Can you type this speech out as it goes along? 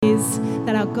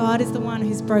that our God is the one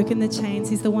who's broken the chains.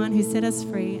 He's the one who set us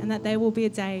free, and that there will be a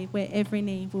day where every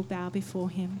knee will bow before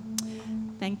him.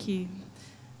 Thank you.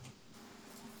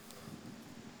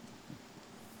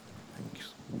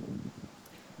 Thanks.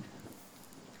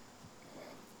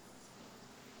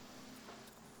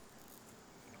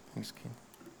 Thanks, Ken.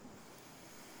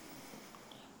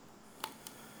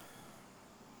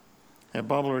 Our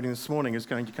Bible reading this morning is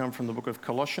going to come from the book of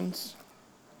Colossians.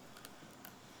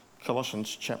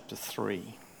 Colossians chapter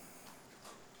 3.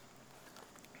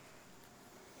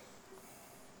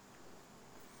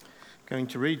 Going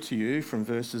to read to you from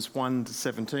verses 1 to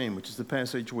 17, which is the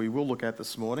passage we will look at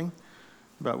this morning,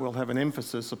 but we'll have an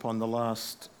emphasis upon the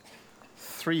last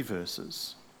 3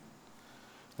 verses.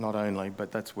 Not only,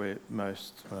 but that's where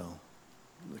the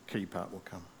key part will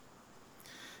come.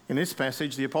 In this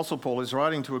passage, the Apostle Paul is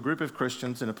writing to a group of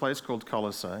Christians in a place called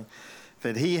Colossae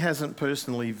that he hasn't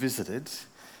personally visited,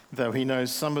 though he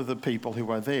knows some of the people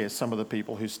who are there, some of the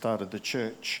people who started the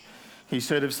church. He's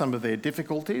heard of some of their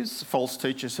difficulties. False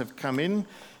teachers have come in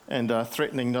and are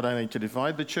threatening not only to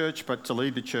divide the church, but to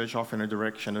lead the church off in a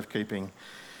direction of keeping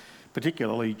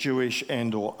particularly Jewish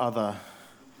and or other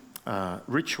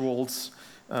rituals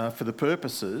for the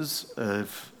purposes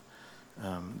of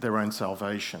their own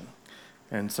salvation.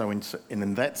 And so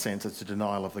in that sense, it's a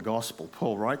denial of the gospel.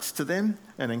 Paul writes to them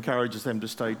and encourages them to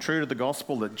stay true to the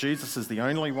gospel, that Jesus is the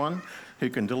only one who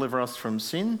can deliver us from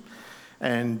sin.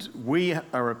 And we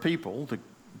are a people, the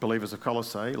believers of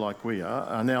Colossae, like we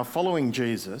are now following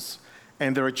Jesus.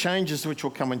 And there are changes which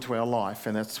will come into our life.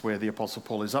 And that's where the Apostle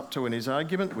Paul is up to in his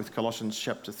argument with Colossians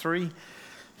chapter 3.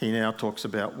 He now talks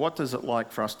about what does it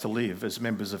like for us to live as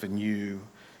members of a new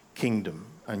kingdom,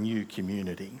 a new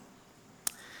community.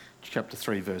 Chapter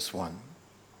 3, verse 1.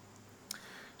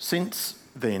 Since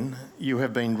then you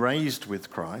have been raised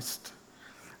with Christ,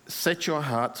 set your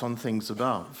hearts on things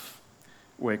above,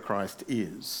 where Christ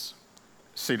is,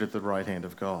 seated at the right hand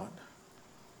of God.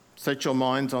 Set your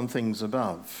minds on things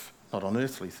above, not on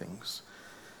earthly things.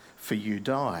 For you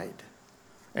died,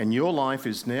 and your life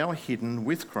is now hidden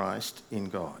with Christ in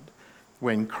God.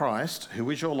 When Christ, who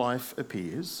is your life,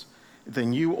 appears,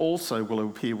 then you also will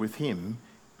appear with him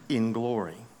in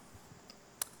glory.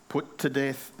 Put to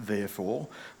death, therefore,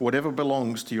 whatever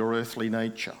belongs to your earthly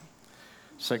nature: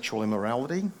 sexual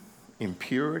immorality,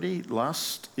 impurity,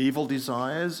 lust, evil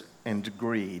desires, and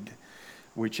greed,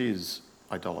 which is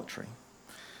idolatry.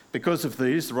 Because of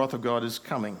these, the wrath of God is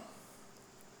coming.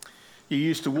 You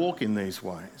used to walk in these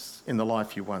ways in the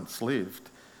life you once lived,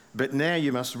 but now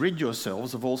you must rid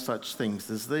yourselves of all such things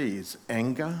as these: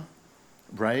 anger,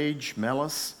 rage,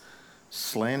 malice,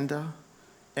 slander,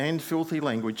 and filthy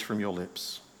language from your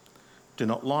lips. Do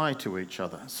not lie to each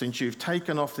other, since you've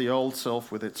taken off the old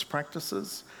self with its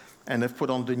practices and have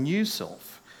put on the new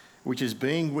self, which is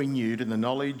being renewed in the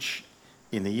knowledge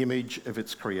in the image of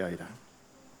its creator.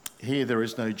 Here there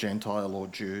is no Gentile or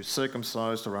Jew,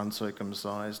 circumcised or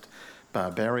uncircumcised,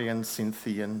 barbarian,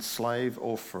 Scythian, slave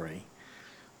or free,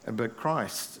 but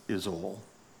Christ is all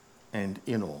and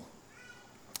in all.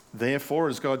 Therefore,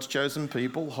 as God's chosen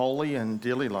people, holy and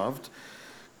dearly loved,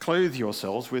 clothe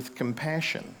yourselves with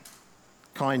compassion,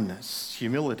 kindness,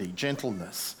 humility,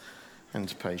 gentleness,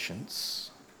 and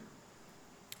patience.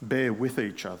 Bear with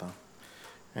each other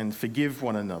and forgive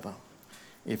one another.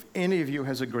 If any of you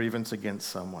has a grievance against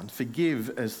someone,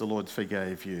 forgive as the Lord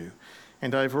forgave you.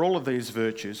 And over all of these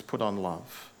virtues, put on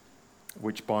love,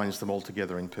 which binds them all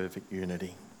together in perfect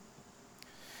unity.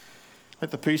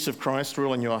 Let the peace of Christ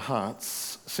rule in your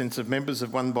hearts, since as members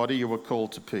of one body you were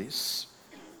called to peace,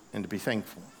 and to be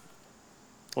thankful.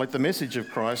 Let the message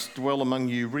of Christ dwell among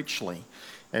you richly,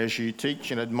 as you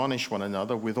teach and admonish one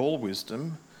another with all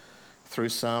wisdom, through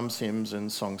psalms, hymns,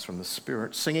 and songs from the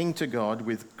Spirit, singing to God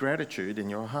with gratitude in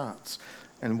your hearts.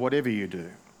 And whatever you do,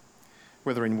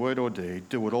 whether in word or deed,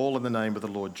 do it all in the name of the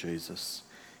Lord Jesus,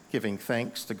 giving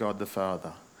thanks to God the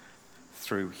Father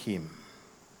through him.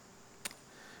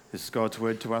 This is God's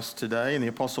word to us today, and the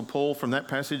Apostle Paul from that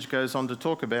passage goes on to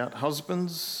talk about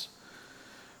husbands,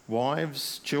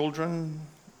 wives, children,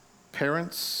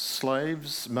 parents,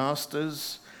 slaves,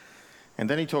 masters, and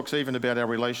then he talks even about our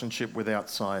relationship with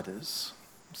outsiders.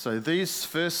 So these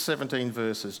first 17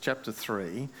 verses, chapter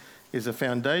 3, is a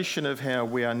foundation of how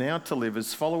we are now to live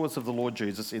as followers of the Lord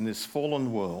Jesus in this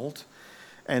fallen world,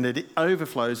 and it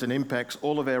overflows and impacts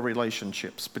all of our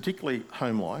relationships, particularly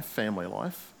home life, family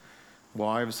life,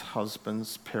 wives,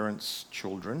 husbands, parents,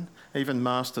 children, even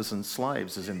masters and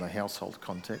slaves as in the household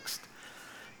context.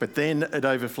 But then it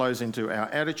overflows into our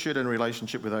attitude and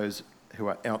relationship with those who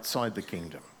are outside the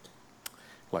kingdom.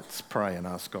 Let's pray and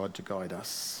ask God to guide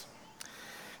us.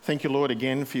 Thank you, Lord,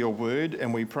 again for your word,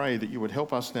 and we pray that you would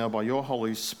help us now by your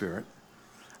Holy Spirit,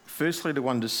 firstly to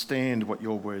understand what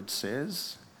your word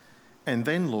says, and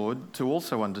then, Lord, to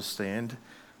also understand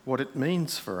what it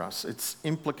means for us, its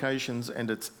implications and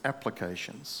its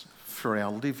applications for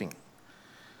our living,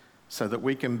 so that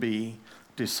we can be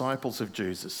disciples of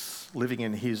Jesus, living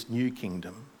in his new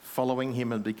kingdom, following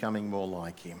him and becoming more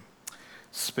like him.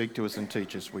 Speak to us and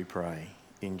teach us, we pray,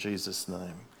 in Jesus'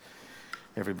 name.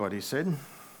 Everybody said?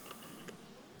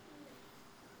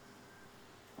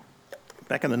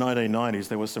 Back in the 1990s,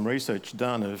 there was some research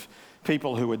done of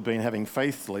people who had been having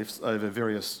facelifts over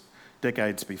various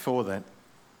decades before that.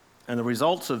 And the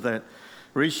results of that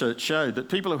research showed that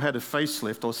people who had a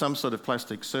facelift or some sort of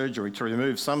plastic surgery to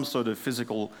remove some sort of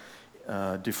physical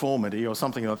deformity or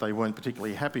something that they weren't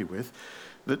particularly happy with,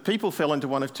 that people fell into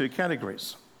one of two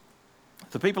categories.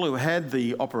 The people who had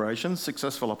the operations,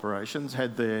 successful operations,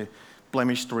 had their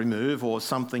blemish removed or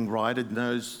something righted,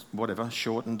 nose, whatever,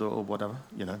 shortened or whatever,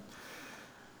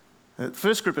 The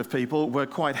first group of people were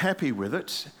quite happy with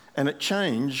it, and it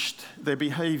changed their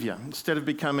behaviour. Instead of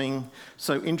becoming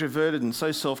so introverted and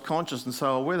so self-conscious and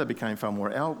so aware, they became far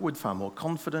more outward, far more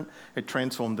confident. It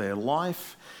transformed their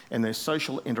life and their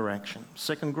social interaction.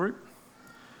 Second group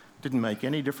didn't make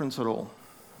any difference at all.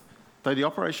 Though the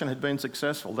operation had been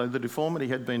successful, though the deformity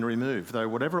had been removed, though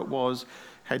whatever it was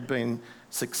had been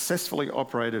successfully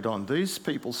operated on, these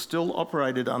people still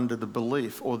operated under the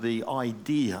belief or the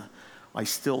idea, I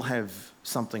still have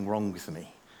something wrong with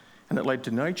me. And it led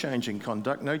to no change in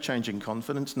conduct, no change in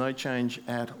confidence, no change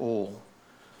at all.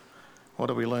 What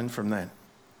do we learn from that?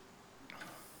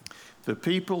 The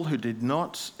people who did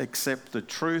not accept the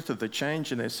truth of the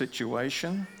change in their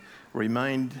situation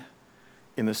remained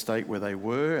in the state where they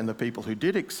were, and the people who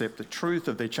did accept the truth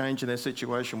of their change in their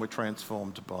situation were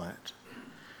transformed by it.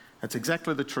 That's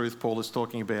exactly the truth Paul is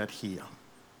talking about here.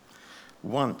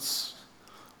 Once,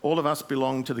 all of us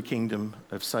belong to the kingdom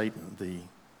of Satan, the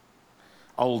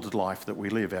old life that we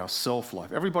live, our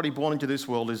self-life. Everybody born into this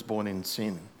world is born in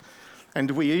sin.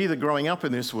 And we either growing up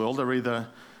in this world are either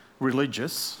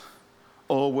religious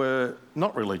or we're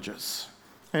not religious.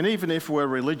 And even if we're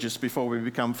religious before we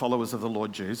become followers of the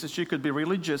Lord Jesus, you could be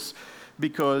religious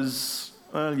because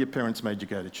your parents made you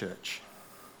go to church.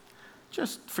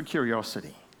 Just for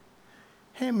curiosity,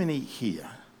 how many here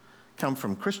come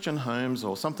from Christian homes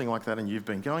or something like that and you've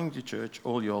been going to church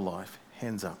all your life?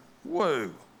 Hands up. Whoa.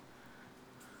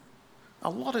 A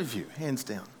lot of you, hands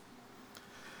down.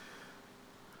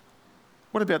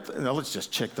 What about, let's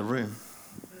just check the room.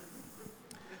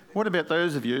 What about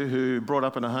those of you who brought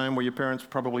up in a home where your parents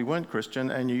probably weren't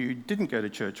Christian and you didn't go to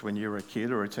church when you were a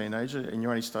kid or a teenager and you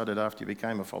only started after you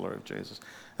became a follower of Jesus?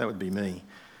 That would be me.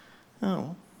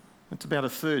 Oh, it's about a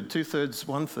third, 2/3,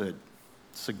 1/3.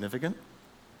 Significant.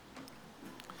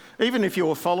 Even if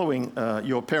you're following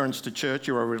your parents to church,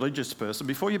 you're a religious person,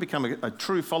 before you become a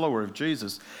true follower of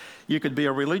Jesus, you could be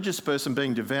a religious person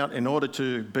being devout in order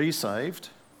to be saved,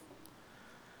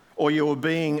 or you were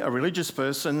being a religious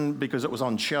person because it was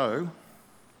on show,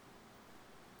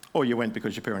 or you went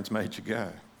because your parents made you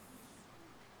go.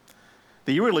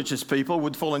 The irreligious people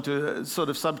would fall into sort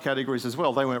of subcategories as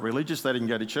well. They weren't religious, they didn't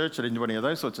go to church, they didn't do any of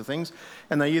those sorts of things,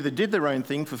 and they either did their own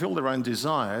thing, fulfilled their own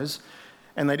desires,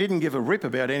 and they didn't give a rip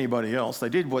about anybody else. They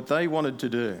did what they wanted to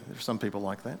do. There's some people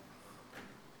like that.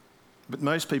 But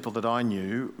most people that I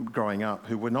knew growing up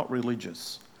who were not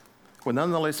religious were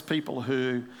nonetheless people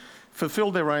who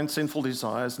fulfilled their own sinful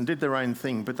desires and did their own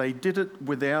thing, but they did it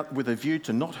with a view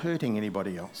to not hurting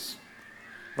anybody else.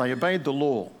 They obeyed the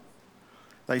law.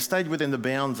 They stayed within the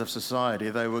bounds of society.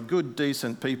 They were good,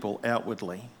 decent people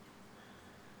outwardly.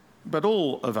 But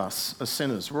all of us are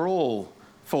sinners. We're all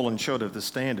fallen short of the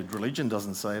standard. Religion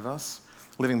doesn't save us.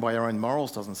 Living by our own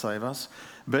morals doesn't save us.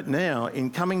 But now, in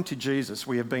coming to Jesus,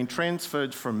 we have been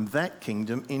transferred from that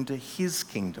kingdom into his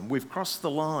kingdom. We've crossed the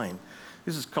line.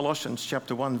 This is Colossians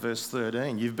chapter 1, verse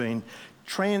 13. You've been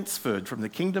transferred from the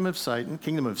kingdom of Satan,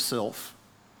 kingdom of self,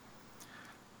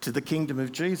 to the kingdom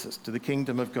of Jesus, to the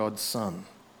kingdom of God's Son,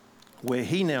 where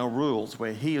he now rules,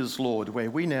 where he is Lord,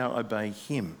 where we now obey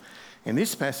him. And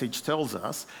this passage tells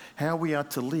us how we are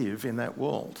to live in that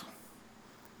world.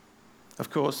 Of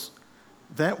course,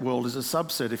 that world is a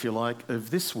subset, if you like,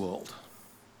 of this world.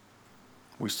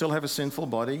 We still have a sinful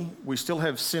body. We still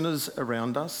have sinners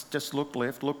around us. Just look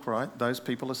left, look right. Those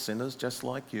people are sinners just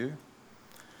like you.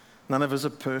 None of us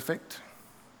are perfect.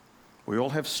 We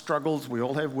all have struggles. We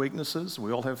all have weaknesses.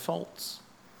 We all have faults.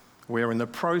 We are in the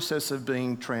process of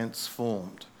being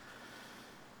transformed.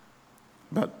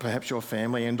 but perhaps your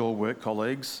family and or work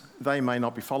colleagues, they may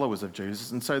not be followers of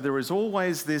Jesus. And so there is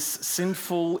always this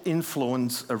sinful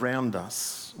influence around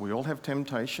us. We all have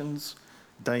temptations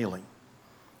daily.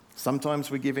 Sometimes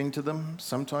we give in to them,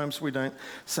 sometimes we don't.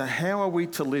 So how are we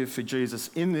to live for Jesus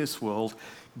in this world,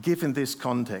 given this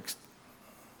context?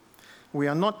 We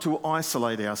are not to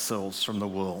isolate ourselves from the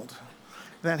world.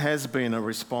 That has been a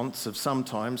response of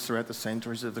sometimes throughout the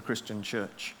centuries of the Christian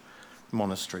church,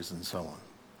 monasteries and so on.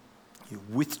 You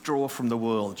withdraw from the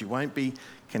world. You won't be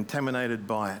contaminated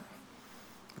by it.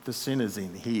 But the sin is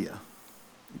in here.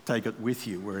 You take it with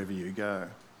you wherever you go.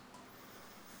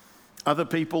 Other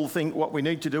people think what we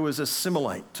need to do is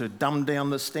assimilate, to dumb down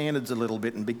the standards a little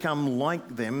bit and become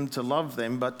like them, to love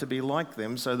them, but to be like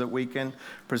them so that we can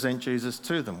present Jesus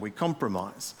to them. We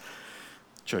compromise.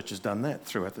 The church has done that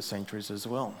throughout the centuries as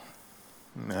well.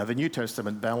 Now, the New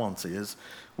Testament balance is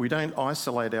we don't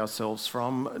isolate ourselves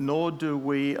from, nor do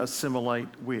we assimilate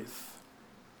with.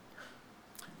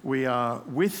 We are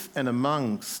with and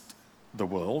amongst the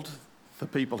world, the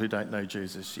people who don't know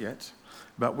Jesus yet,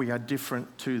 but we are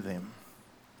different to them.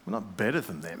 We're not better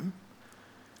than them.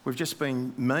 We've just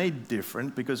been made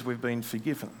different because we've been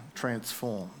forgiven,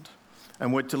 transformed,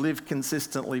 and we're to live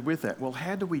consistently with that. Well,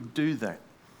 how do we do that?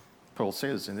 Paul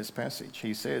says in this passage,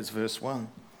 he says, verse 1,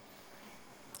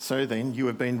 "So then you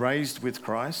have been raised with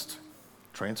Christ,"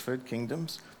 transferred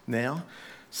kingdoms. "Now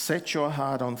set your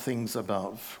heart on things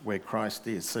above, where Christ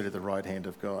is, seated at the right hand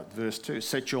of God." Verse 2,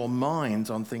 "Set your minds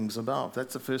on things above."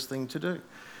 That's the first thing to do.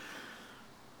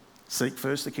 Seek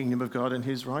first the kingdom of God and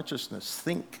his righteousness.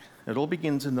 Think. It all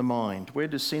begins in the mind. Where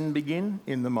does sin begin?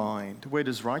 In the mind. Where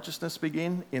does righteousness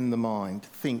begin? In the mind.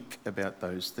 Think about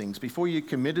those things. Before you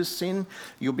commit a sin,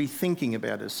 you'll be thinking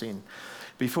about a sin.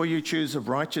 Before you choose a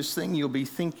righteous thing, you'll be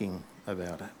thinking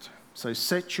about it. So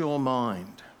set your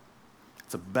mind.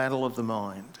 It's a battle of the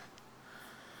mind.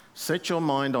 Set your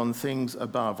mind on things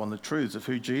above, on the truths of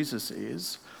who Jesus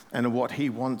is and what he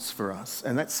wants for us.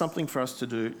 And that's something for us to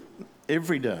do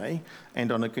every day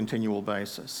and on a continual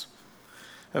basis.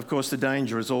 Of course, the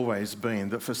danger has always been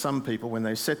that for some people, when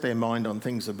they set their mind on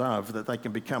things above, that they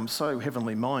can become so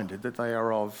heavenly minded that they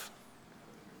are of.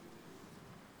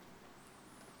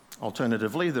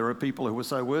 Alternatively, there are people who are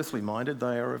so earthly minded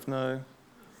they are of no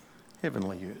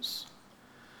heavenly use.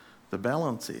 The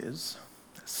balance is,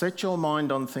 set your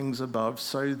mind on things above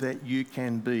so that you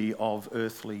can be of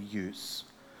earthly use.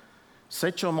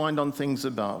 Set your mind on things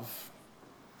above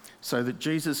so that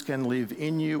Jesus can live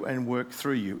in you and work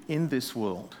through you in this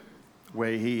world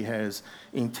where he has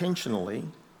intentionally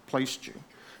placed you.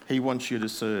 He wants you to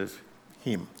serve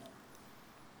him.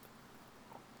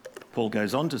 Paul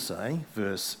goes on to say,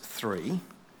 verse 3,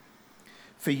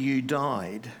 "For you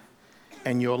died,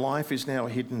 and your life is now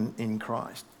hidden in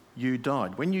Christ." You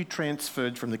died. When you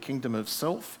transferred from the kingdom of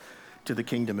self to the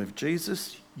kingdom of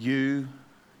Jesus, you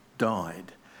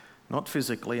died. Not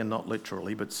physically and not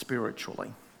literally, but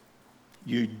spiritually.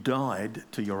 You died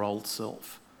to your old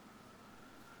self.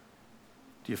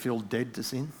 Do you feel dead to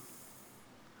sin?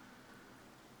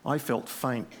 I felt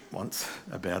faint once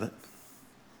about it,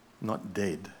 not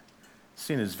dead.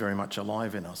 Sin is very much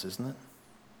alive in us, isn't it?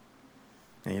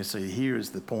 And you see, here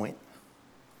is the point.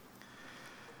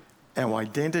 Our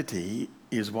identity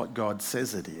is what God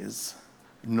says it is,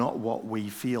 not what we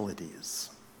feel it is.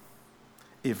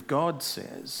 If God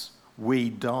says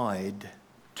we died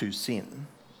to sin,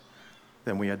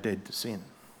 then we are dead to sin.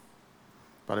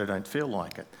 But I don't feel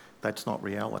like it. That's not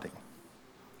reality.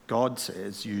 God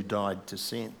says you died to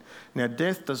sin. Now,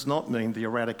 death does not mean the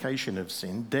eradication of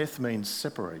sin. Death means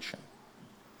separation.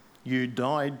 You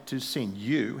died to sin.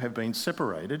 You have been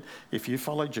separated, if you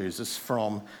follow Jesus,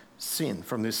 from sin,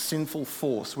 from this sinful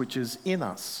force which is in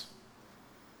us.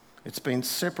 It's been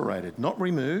separated, not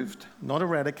removed, not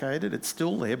eradicated. It's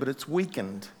still there, but it's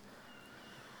weakened.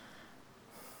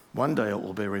 One day it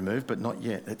will be removed, but not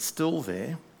yet. It's still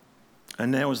there.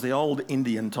 And now, as the old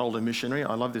Indian told a missionary,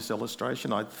 I love this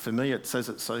illustration. For me, it says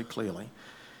it so clearly.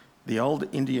 The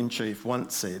old Indian chief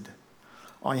once said,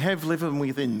 "I have living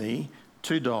within me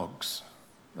 2 dogs,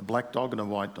 a black dog and a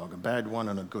white dog, a bad one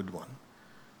and a good one."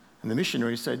 And the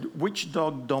missionary said, "Which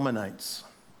dog dominates?"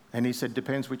 And he said,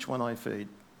 "Depends which one I feed."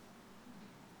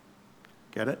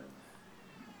 Get it?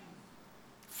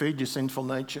 Feed your sinful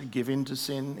nature, give in to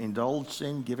sin, indulge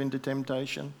sin, give in to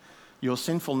temptation. Your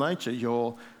sinful nature,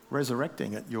 you're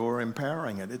resurrecting it, you're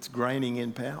empowering it, it's gaining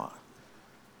in power.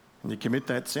 And you commit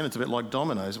that sin, it's a bit like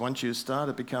dominoes. Once you start,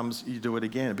 you do it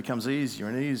again. It becomes easier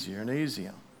and easier and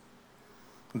easier.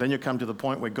 And then you come to the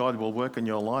point where God will work in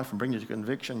your life and bring you to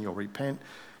conviction, you'll repent,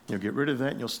 you'll get rid of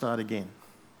that and you'll start again.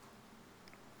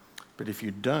 But if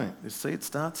you don't, you see, it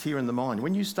starts here in the mind.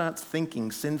 When you start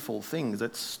thinking sinful things,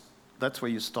 that's where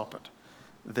you stop it,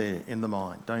 there in the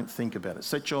mind. Don't think about it.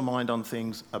 Set your mind on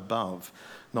things above,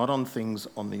 not on things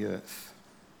on the earth.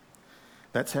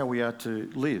 That's how we are to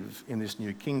live in this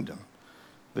new kingdom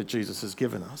that Jesus has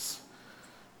given us.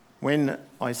 When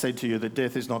I say to you that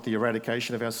death is not the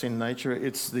eradication of our sin nature,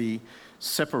 it's the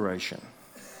separation.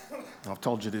 I've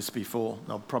told you this before,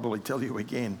 and I'll probably tell you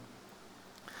again.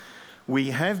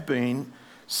 We have been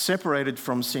separated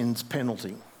from sin's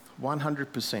penalty,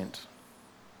 100%.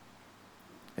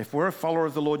 If we're a follower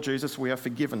of the Lord Jesus, we are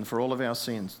forgiven for all of our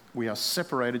sins. We are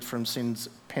separated from sin's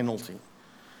penalty,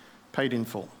 paid in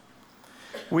full.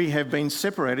 We have been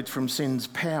separated from sin's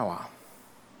power.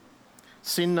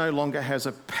 Sin no longer has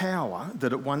a power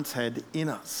that it once had in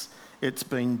us. It's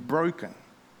been broken.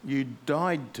 You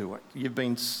died to it. You've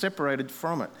been separated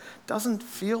from it. Doesn't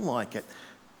feel like it.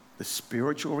 The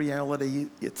spiritual reality,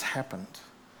 it's happened.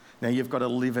 Now you've got to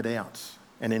live it out.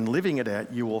 And in living it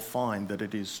out, you will find that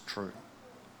it is true.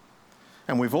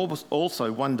 And we've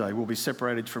also one day will be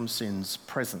separated from sin's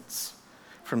presence,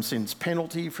 from sin's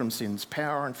penalty, from sin's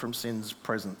power, and from sin's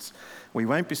presence. We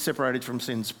won't be separated from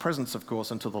sin's presence, of course,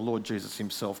 until the Lord Jesus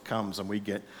himself comes and we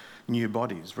get new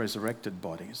bodies, resurrected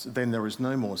bodies. Then there is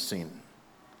no more sin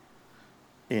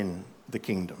in the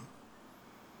kingdom.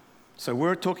 So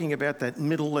we're talking about that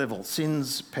middle level,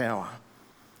 sin's power.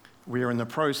 We are in the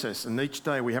process, and each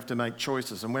day we have to make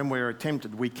choices. And when we're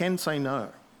tempted, we can say no.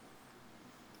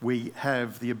 We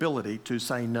have the ability to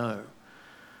say no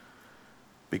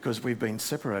because we've been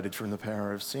separated from the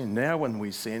power of sin. Now when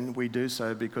we sin, we do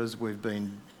so because we've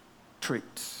been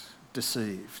tricked,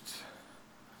 deceived.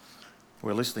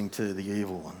 We're listening to the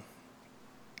evil one.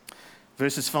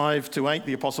 Verses 5 to 8,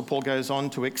 the Apostle Paul goes on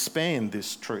to expand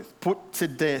this truth. Put to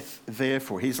death,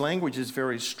 therefore. His language is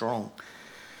very strong.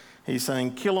 He's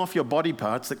saying, kill off your body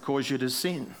parts that cause you to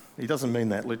sin. He doesn't mean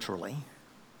that literally.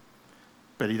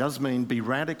 But he does mean be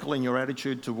radical in your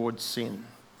attitude towards sin.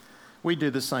 We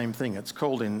do the same thing. It's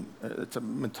called it's a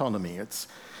metonymy. It's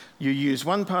you use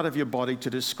one part of your body to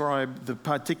describe the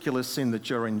particular sin that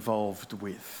you're involved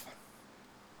with.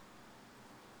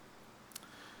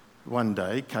 One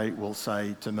day, Kate will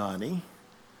say to Marnie,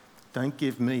 don't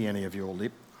give me any of your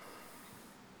lip.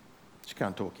 She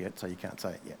can't talk yet, so you can't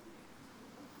say it yet.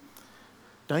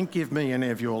 Don't give me any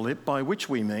of your lip, by which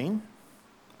we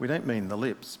don't mean the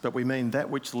lips, but we mean that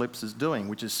which the lips is doing,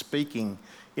 which is speaking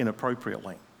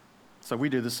inappropriately. So we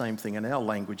do the same thing in our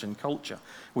language and culture.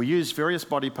 We use various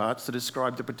body parts to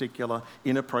describe the particular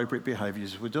inappropriate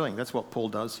behaviours we're doing. That's what Paul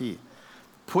does here.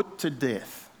 Put to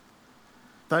death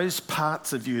those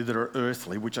parts of you that are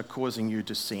earthly, which are causing you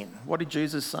to sin. What did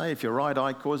Jesus say? If your right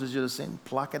eye causes you to sin,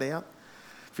 pluck it out.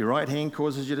 If your right hand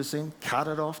causes you to sin, cut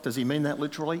it off. Does he mean that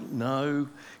literally? No.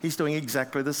 He's doing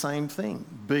exactly the same thing.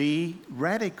 Be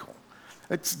radical.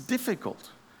 It's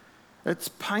difficult. It's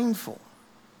painful.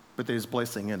 But there's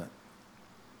blessing in it.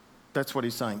 That's what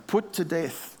he's saying. Put to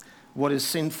death what is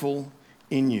sinful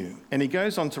in you. And he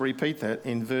goes on to repeat that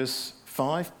in verse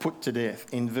 5, put to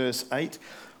death. In verse 8,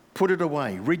 put it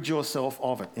away, rid yourself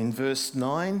of it. In verse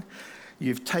 9,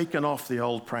 you've taken off the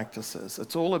old practices.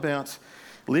 It's all about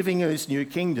living in this new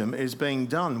kingdom is being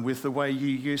done with the way you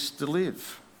used to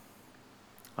live.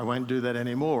 I won't do that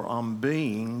anymore. I'm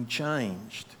being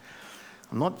changed.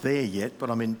 I'm not there yet, but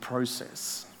I'm in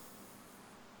process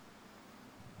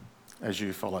as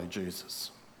you follow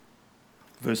Jesus.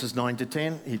 Verses 9 to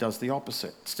 10, he does the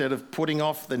opposite. Instead of putting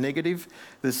off the negative,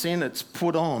 the sin, it's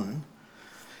put on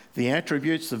the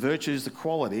attributes, the virtues, the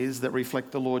qualities that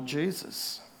reflect the Lord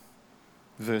Jesus.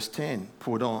 Verse 10,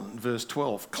 put on. Verse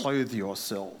 12, clothe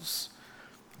yourselves.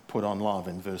 Put on love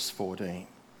in verse 14.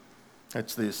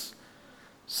 That's this.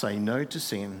 Say no to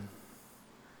sin.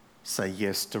 Say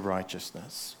yes to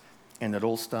righteousness. And it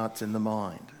all starts in the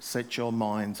mind. Set your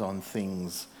minds on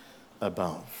things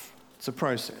above. It's a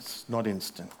process, not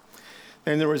instant.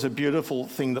 Then there is a beautiful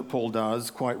thing that Paul does,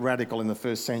 quite radical in the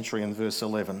first century in verse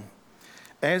 11.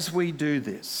 As we do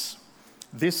this,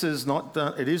 this is not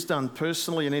done, it is done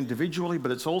personally and individually, but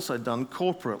it's also done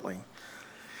corporately.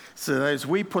 So as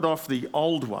we put off the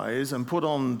old ways and put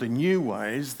on the new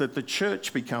ways, that the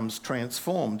church becomes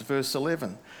transformed. Verse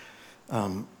 11,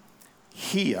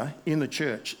 here in the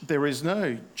church, there is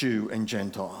no Jew and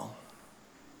Gentile.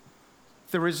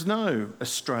 There is no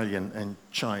Australian and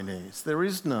Chinese. There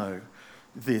is no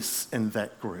this and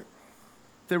that group.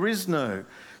 There is no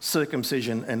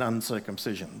circumcision and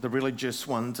uncircumcision, the religious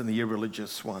ones and the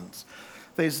irreligious ones.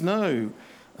 There's no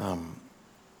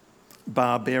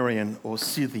barbarian or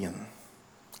Scythian,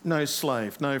 no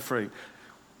slave, no free.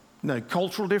 No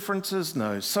cultural differences,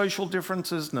 no social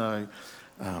differences, no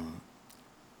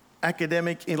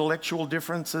academic, intellectual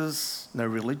differences, no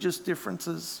religious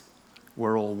differences.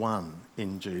 We're all one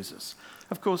in Jesus.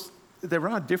 Of course, there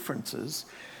are differences,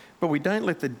 but we don't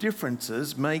let the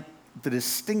differences make the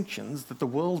distinctions that the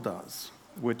world does.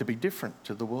 We're to be different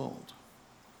to the world.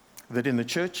 That in the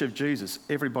church of Jesus,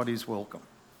 everybody's welcome.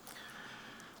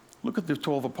 Look at the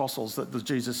 12 apostles that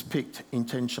Jesus picked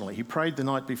intentionally. He prayed the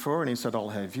night before and he said, I'll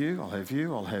have you, I'll have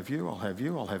you, I'll have you, I'll have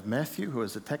you. I'll have Matthew, who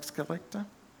is a tax collector,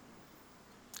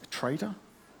 a traitor,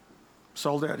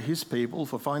 sold out his people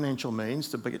for financial means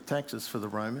to get taxes for the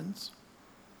Romans.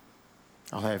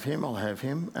 I'll have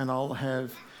him, and I'll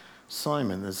have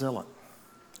Simon the Zealot.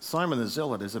 Simon the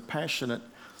Zealot is a passionate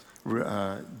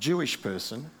Jewish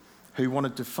person who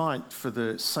wanted to fight for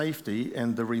the safety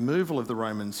and the removal of the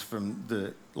Romans from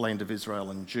the land of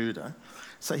Israel and Judah.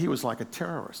 So he was like a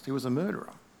terrorist. He was a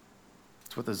murderer.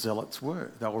 That's what the Zealots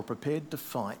were. They were prepared to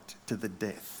fight to the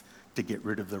death to get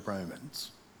rid of the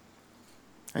Romans.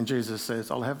 And Jesus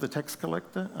says, I'll have the tax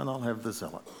collector and I'll have the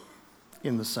zealot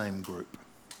in the same group.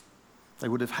 They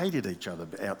would have hated each other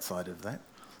outside of that,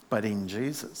 but in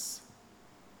Jesus,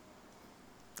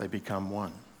 they become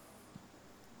one.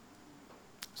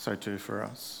 So too for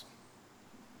us.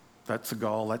 That's the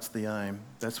goal, that's the aim,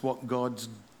 that's what God's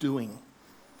doing.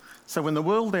 So when the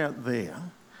world out there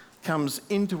comes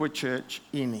into a church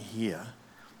in here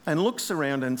and looks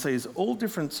around and sees all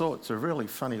different sorts of really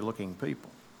funny looking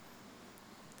people,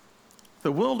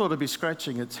 the world ought to be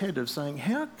scratching its head of saying,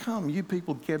 how come you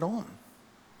people get on?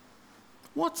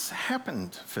 What's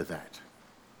happened for that?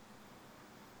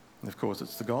 And of course,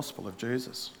 it's the gospel of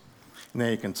Jesus. Now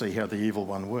you can see how the evil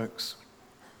one works.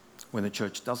 When the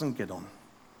church doesn't get on,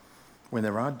 when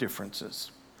there are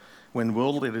differences, when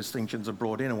worldly distinctions are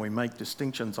brought in and we make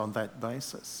distinctions on that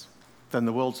basis, then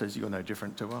the world says, you're no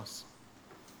different to us.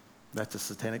 That's a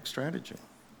satanic strategy.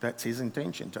 That's his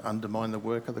intention, to undermine the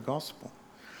work of the gospel.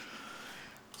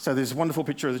 So there's a wonderful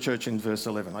picture of the church in verse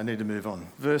 11. I need to move on.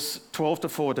 Verse 12 to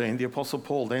 14, the Apostle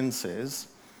Paul then says,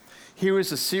 here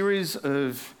is a series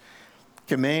of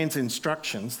commands,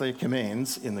 instructions, they're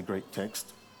commands in the Greek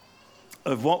text,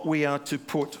 of what we are to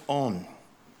put on.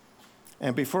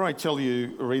 And before I tell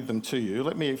you, read them to you,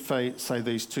 let me say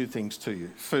these two things to you.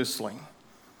 Firstly,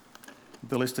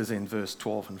 the list is in verse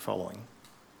 12 and following.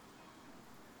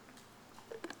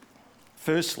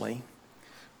 Firstly,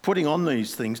 putting on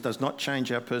these things does not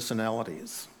change our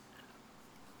personalities.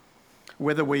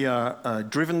 Whether we are a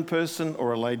driven person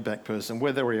or a laid-back person,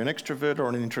 whether we're an extrovert or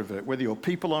an introvert, whether you're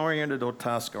people-oriented or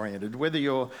task-oriented, whether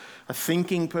you're a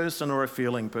thinking person or a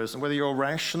feeling person, whether you're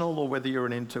rational or whether you're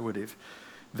an intuitive,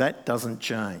 that doesn't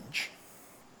change.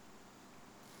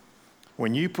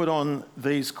 When you put on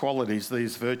these qualities,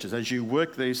 these virtues, as you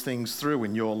work these things through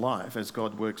in your life, as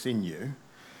God works in you,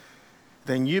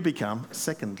 then you become,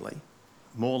 secondly,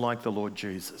 more like the Lord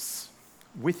Jesus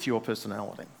with your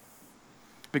personality.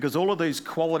 Because all of these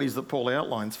qualities that Paul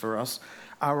outlines for us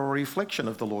are a reflection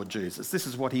of the Lord Jesus. This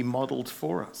is what he modelled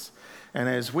for us. And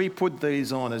as we put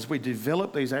these on, as we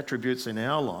develop these attributes in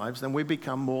our lives, then we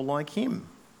become more like him.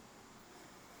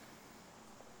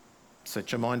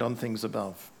 Set your mind on things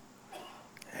above.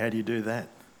 How do you do that?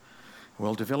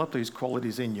 Well, develop these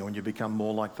qualities in you and you become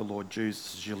more like the Lord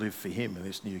Jesus as you live for him in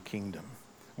this new kingdom.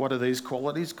 What are these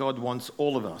qualities? God wants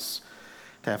all of us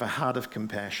to have a heart of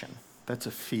compassion. That's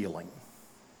a feeling.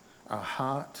 A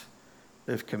heart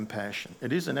of compassion.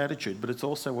 It is an attitude, but it's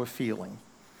also a feeling.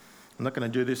 I'm not going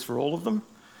to do this for all of them,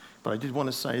 but I did want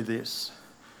to say this.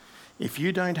 If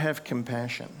you don't have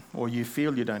compassion, or you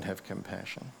feel you don't have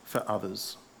compassion for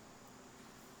others,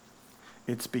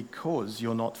 it's because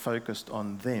you're not focused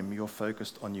on them, you're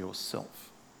focused on yourself.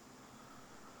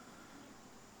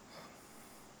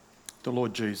 The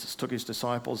Lord Jesus took his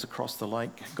disciples across the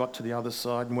lake, got to the other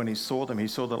side, and when he saw them, he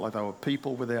saw that like they were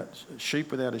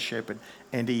sheep without a shepherd,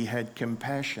 and he had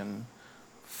compassion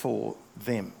for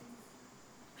them.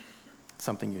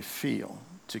 Something you feel,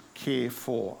 to care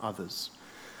for others.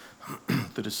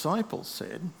 The disciples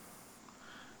said,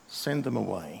 send them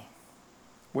away.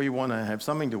 We want to have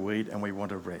something to eat and we want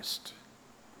to rest.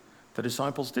 The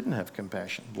disciples didn't have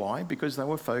compassion. Why? Because they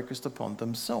were focused upon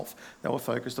themselves. They were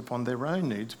focused upon their own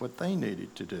needs, what they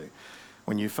needed to do.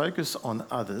 When you focus on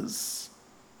others,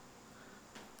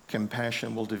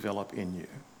 compassion will develop in you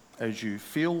as you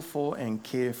feel for and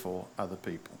care for other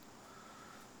people.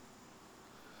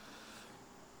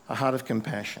 A heart of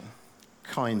compassion,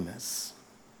 kindness,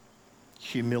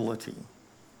 humility,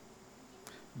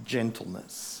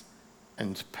 gentleness,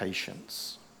 and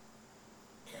patience.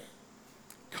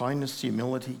 kindness,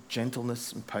 humility,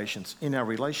 gentleness, and patience in our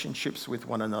relationships with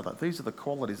one another. These are the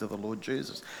qualities of the Lord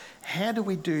Jesus. How do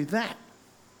we do that?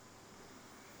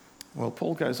 Well,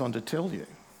 Paul goes on to tell you,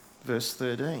 verse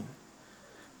 13,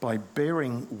 by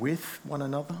bearing with one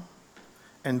another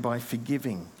and by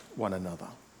forgiving one another.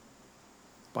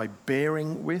 By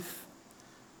bearing with,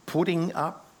 putting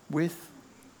up with,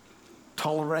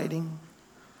 tolerating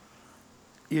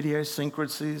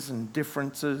idiosyncrasies and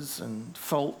differences and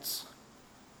faults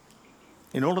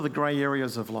in all of the grey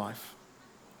areas of life.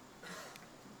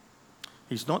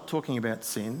 He's not talking about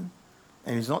sin,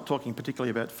 and he's not talking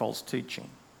particularly about false teaching.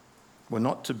 We're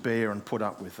not to bear and put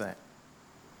up with that.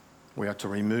 We are to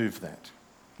remove that.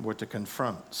 We're to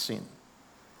confront sin.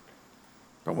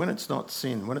 But when it's not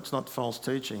sin, when it's not false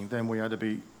teaching, then we are to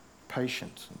be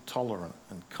patient and tolerant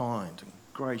and kind and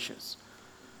gracious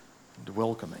and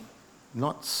welcoming,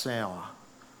 not sour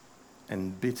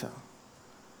and bitter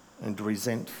and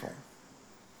resentful,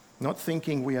 not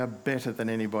thinking we are better than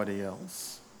anybody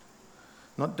else,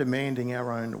 not demanding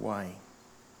our own way.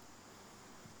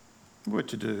 We're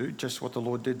to do just what the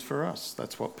Lord did for us.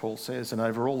 That's what Paul says. And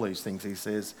over all these things, he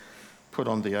says, put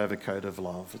on the overcoat of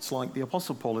love. It's like the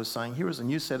Apostle Paul is saying, here is a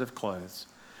new set of clothes.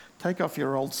 Take off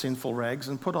your old sinful rags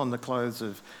and put on the clothes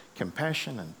of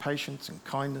compassion and patience and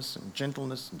kindness and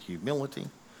gentleness and humility.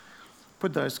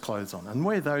 Put those clothes on and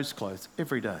wear those clothes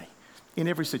every day, in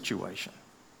every situation,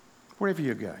 wherever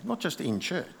you go. Not just in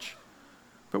church,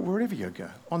 but wherever you go,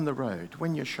 on the road,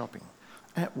 when you're shopping,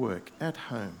 at work, at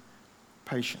home.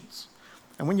 Patience.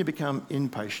 And when you become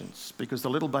impatient because the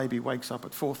little baby wakes up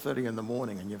at 4:30 in the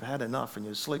morning and you've had enough and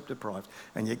you're sleep deprived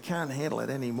and you can't handle it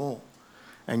anymore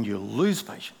and you lose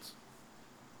patience,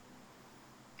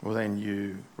 well then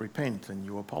you repent and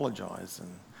you apologise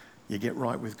and you get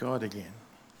right with God again.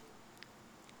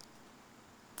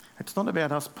 It's not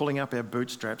about us pulling up our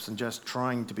bootstraps and just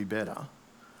trying to be better.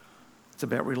 It's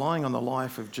about relying on the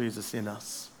life of Jesus in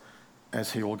us,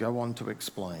 as he will go on to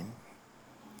explain.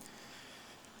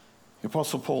 The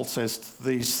Apostle Paul says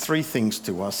these three things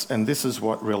to us, and this is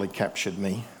what really captured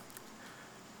me.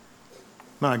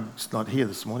 Marg's not here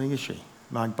this morning, is she?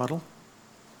 Marg Buttle?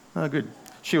 Oh, good.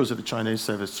 She was at the Chinese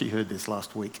service. She heard this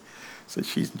last week. So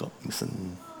she's not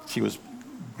missing. She was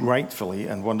gratefully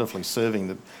and wonderfully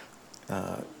serving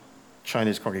the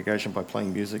Chinese congregation by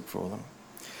playing music for them.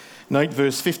 Note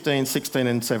verse 15, 16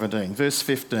 and 17. Verse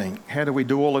 15, how do we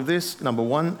do all of this? Number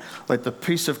one, let the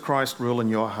peace of Christ rule in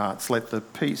your hearts. Let the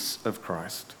peace of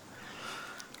Christ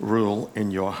rule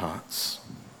in your hearts.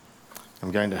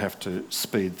 I'm going to have to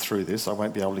speed through this. I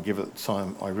won't be able to give it the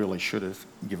time I really should have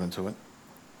given to it.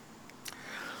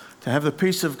 To have the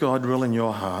peace of God rule in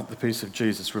your heart, the peace of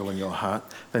Jesus rule in your heart,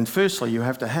 then firstly you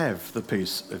have to have the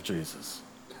peace of Jesus.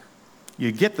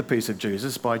 You get the peace of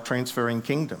Jesus by transferring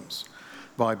kingdoms,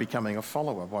 by becoming a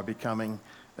follower, by becoming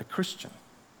a Christian.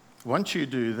 Once you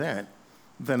do that,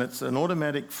 then it's an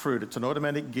automatic fruit, it's an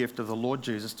automatic gift of the Lord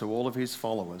Jesus to all of his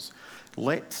followers.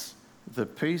 Let the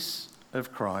peace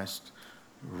of Christ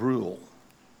rule,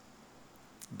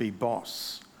 be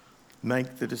boss,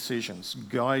 make the decisions,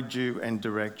 guide you and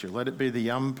direct you. Let it be the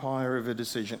umpire of a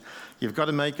decision. You've got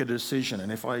to make a decision,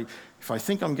 and if I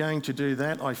think I'm going to do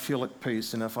that, I feel at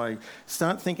peace. And if I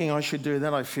start thinking I should do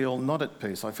that, I feel not at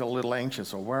peace. I feel a little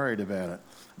anxious or worried about it.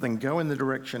 Then go in the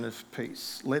direction of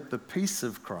peace. Let the peace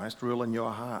of Christ rule in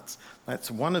your hearts. That's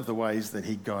one of the ways that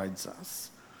he guides us.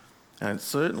 And it's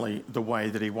certainly the way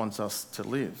that he wants us to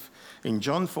live. In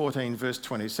John 14, verse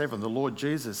 27, the Lord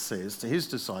Jesus says to his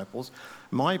disciples,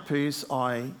 my peace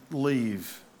I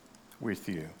leave with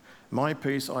you. My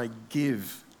peace I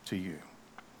give to you.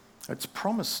 It's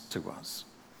promised to us.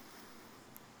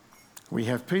 We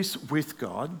have peace with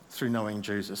God through knowing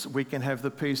Jesus. We can have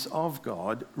the peace of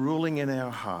God ruling in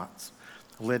our hearts,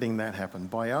 letting that happen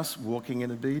by us walking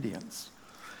in obedience,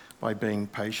 by being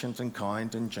patient and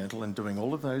kind and gentle and doing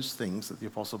all of those things that the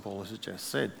Apostle Paul has just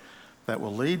said that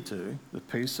will lead to the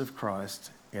peace of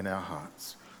Christ in our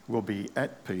hearts. We'll be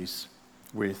at peace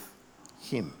with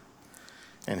him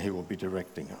and he will be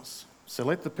directing us. So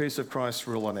let the peace of Christ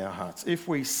rule in our hearts. If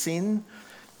we sin,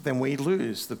 then we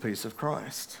lose the peace of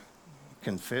Christ.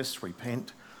 Confess,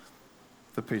 repent,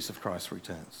 the peace of Christ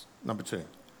returns. Number two.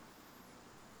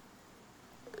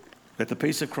 Let the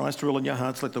peace of Christ rule in your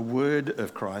hearts. Let the word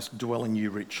of Christ dwell in you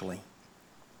richly.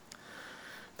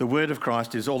 The word of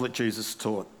Christ is all that Jesus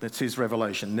taught. That's his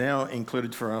revelation, now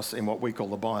included for us in what we call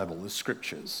the Bible, the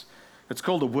Scriptures. It's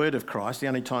called the word of Christ. The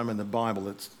only time in the Bible,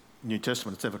 it's New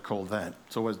Testament, it's ever called that.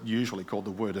 It's always usually called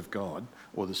the word of God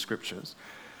or the Scriptures.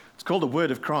 It's called the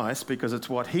word of Christ because it's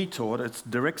what he taught. It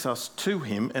directs us to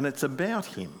him and it's about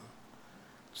him.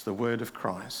 It's the word of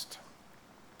Christ.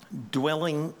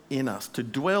 dwelling in us. To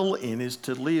dwell in is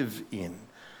to live in.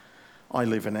 I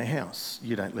live in a house.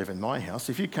 You don't live in my house.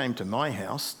 If you came to my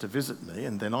house to visit me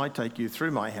and then I take you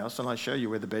through my house and I show you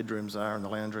where the bedrooms are and the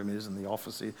lounge room is and the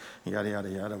office is, yada, yada,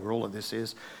 yada, where all of this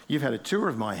is, you've had a tour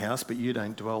of my house, but you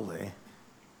don't dwell there.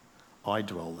 I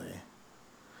dwell there.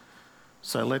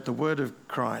 So let the word of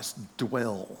Christ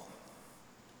dwell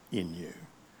in you.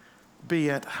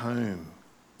 Be at home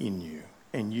in you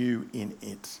and you in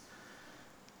it.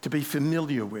 To be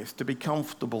familiar with, to be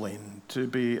comfortable in, to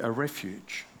be a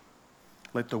refuge.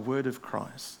 Let the word of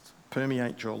Christ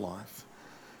permeate your life.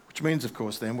 Which means, of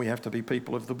course, then we have to be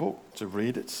people of the book, to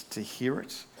read it, to hear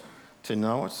it, to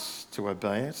know it, to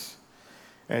obey it,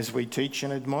 as we teach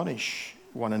and admonish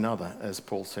one another, as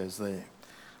Paul says there.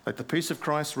 Let the peace of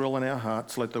Christ rule in our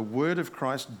hearts. Let the word of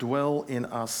Christ dwell in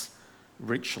us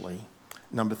richly.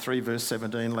 Number 3, verse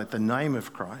 17, let the name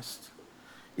of Christ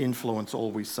influence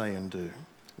all we say and do.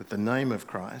 Let the name of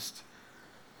Christ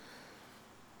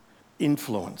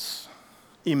influence,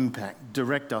 impact,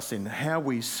 direct us in how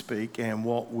we speak and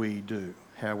what we do,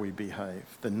 how we behave.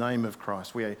 The name of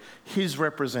Christ. We are his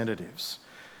representatives.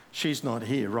 She's not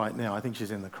here right now. I think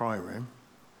she's in the cry room.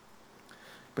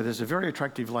 But there's a very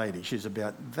attractive lady. She's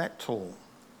about that tall.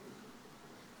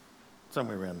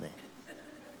 Somewhere around there.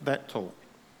 That tall.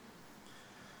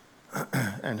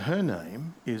 And her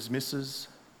name is Mrs.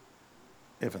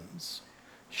 Evans.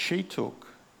 She took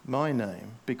my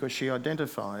name because she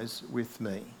identifies with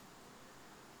me.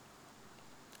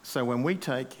 So when we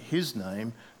take his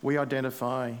name, we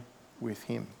identify with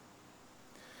him.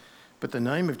 But the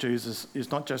name of Jesus is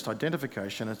not just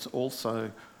identification, it's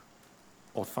also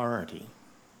authority.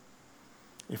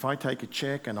 If I take a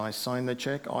cheque and I sign the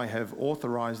cheque, I have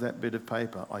authorised that bit of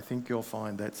paper. I think you'll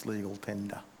find that's legal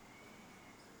tender.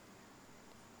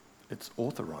 It's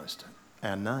authorised,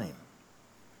 our name.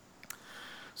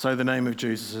 So the name of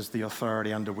Jesus is the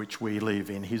authority under which we live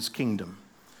in his kingdom.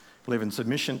 Live in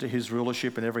submission to his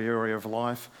rulership in every area of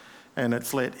life. And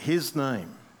it's let his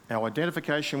name, our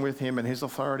identification with him and his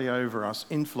authority over us,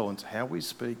 influence how we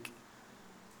speak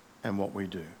and what we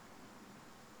do.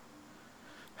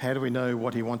 How do we know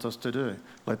what he wants us to do?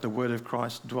 Let the word of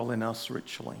Christ dwell in us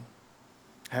richly.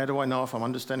 How do I know if I'm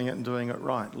understanding it and doing it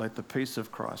right? Let the peace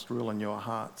of Christ rule in your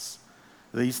hearts.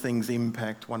 These things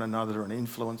impact one another and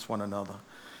influence one another.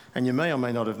 And you may or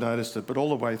may not have noticed it, but all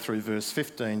the way through verse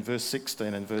 15, verse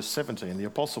 16 and verse 17, the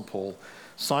Apostle Paul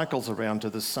cycles around to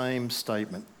the same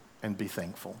statement, and be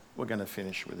thankful. We're going to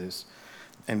finish with this.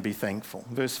 And be thankful.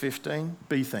 Verse 15,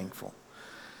 be thankful.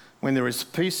 When there is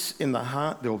peace in the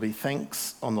heart, there will be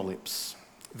thanks on the lips.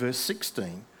 Verse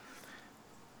 16,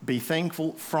 be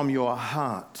thankful from your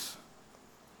heart,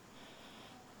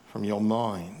 from your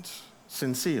mind,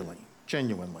 sincerely,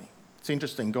 genuinely. It's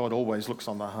interesting, God always looks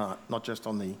on the heart, not just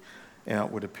on the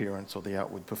outward appearance or the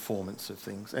outward performance of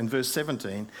things. And verse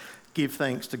 17, give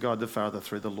thanks to God the Father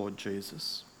through the Lord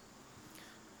Jesus.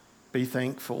 Be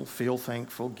thankful, feel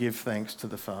thankful, give thanks to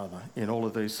the Father in all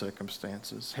of these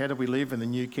circumstances. How do we live in the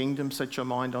new kingdom? Set your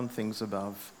mind on things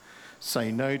above.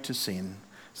 Say no to sin.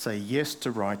 Say yes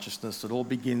to righteousness. It all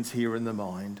begins here in the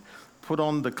mind. Put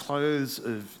on the clothes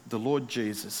of the Lord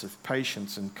Jesus, of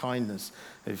patience and kindness,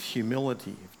 of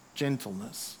humility, of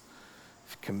gentleness,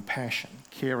 of compassion,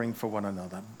 caring for one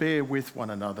another. Bear with one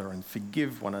another and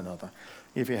forgive one another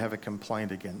if you have a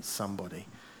complaint against somebody.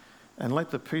 And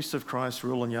let the peace of Christ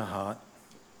rule in your heart.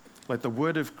 Let the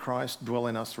word of Christ dwell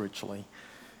in us richly.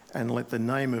 And let the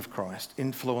name of Christ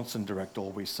influence and direct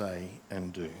all we say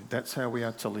and do. That's how we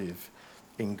are to live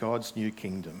in God's new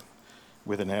kingdom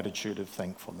with an attitude of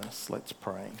thankfulness. Let's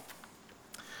pray.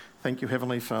 Thank you,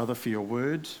 Heavenly Father, for your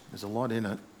word. There's a lot in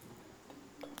it.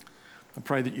 I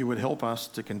pray that you would help us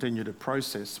to continue to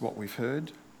process what we've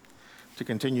heard, to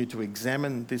continue to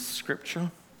examine this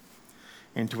scripture,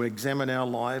 and to examine our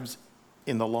lives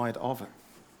in the light of it.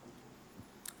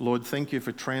 Lord, thank you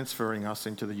for transferring us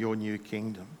into your new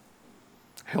kingdom.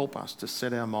 Help us to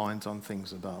set our minds on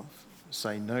things above.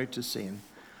 Say no to sin,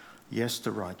 yes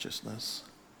to righteousness,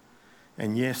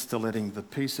 and yes to letting the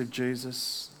peace of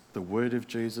Jesus, the word of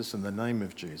Jesus, and the name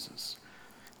of Jesus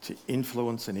to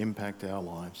influence and impact our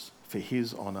lives for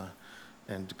his honour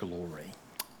and glory.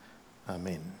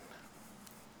 Amen.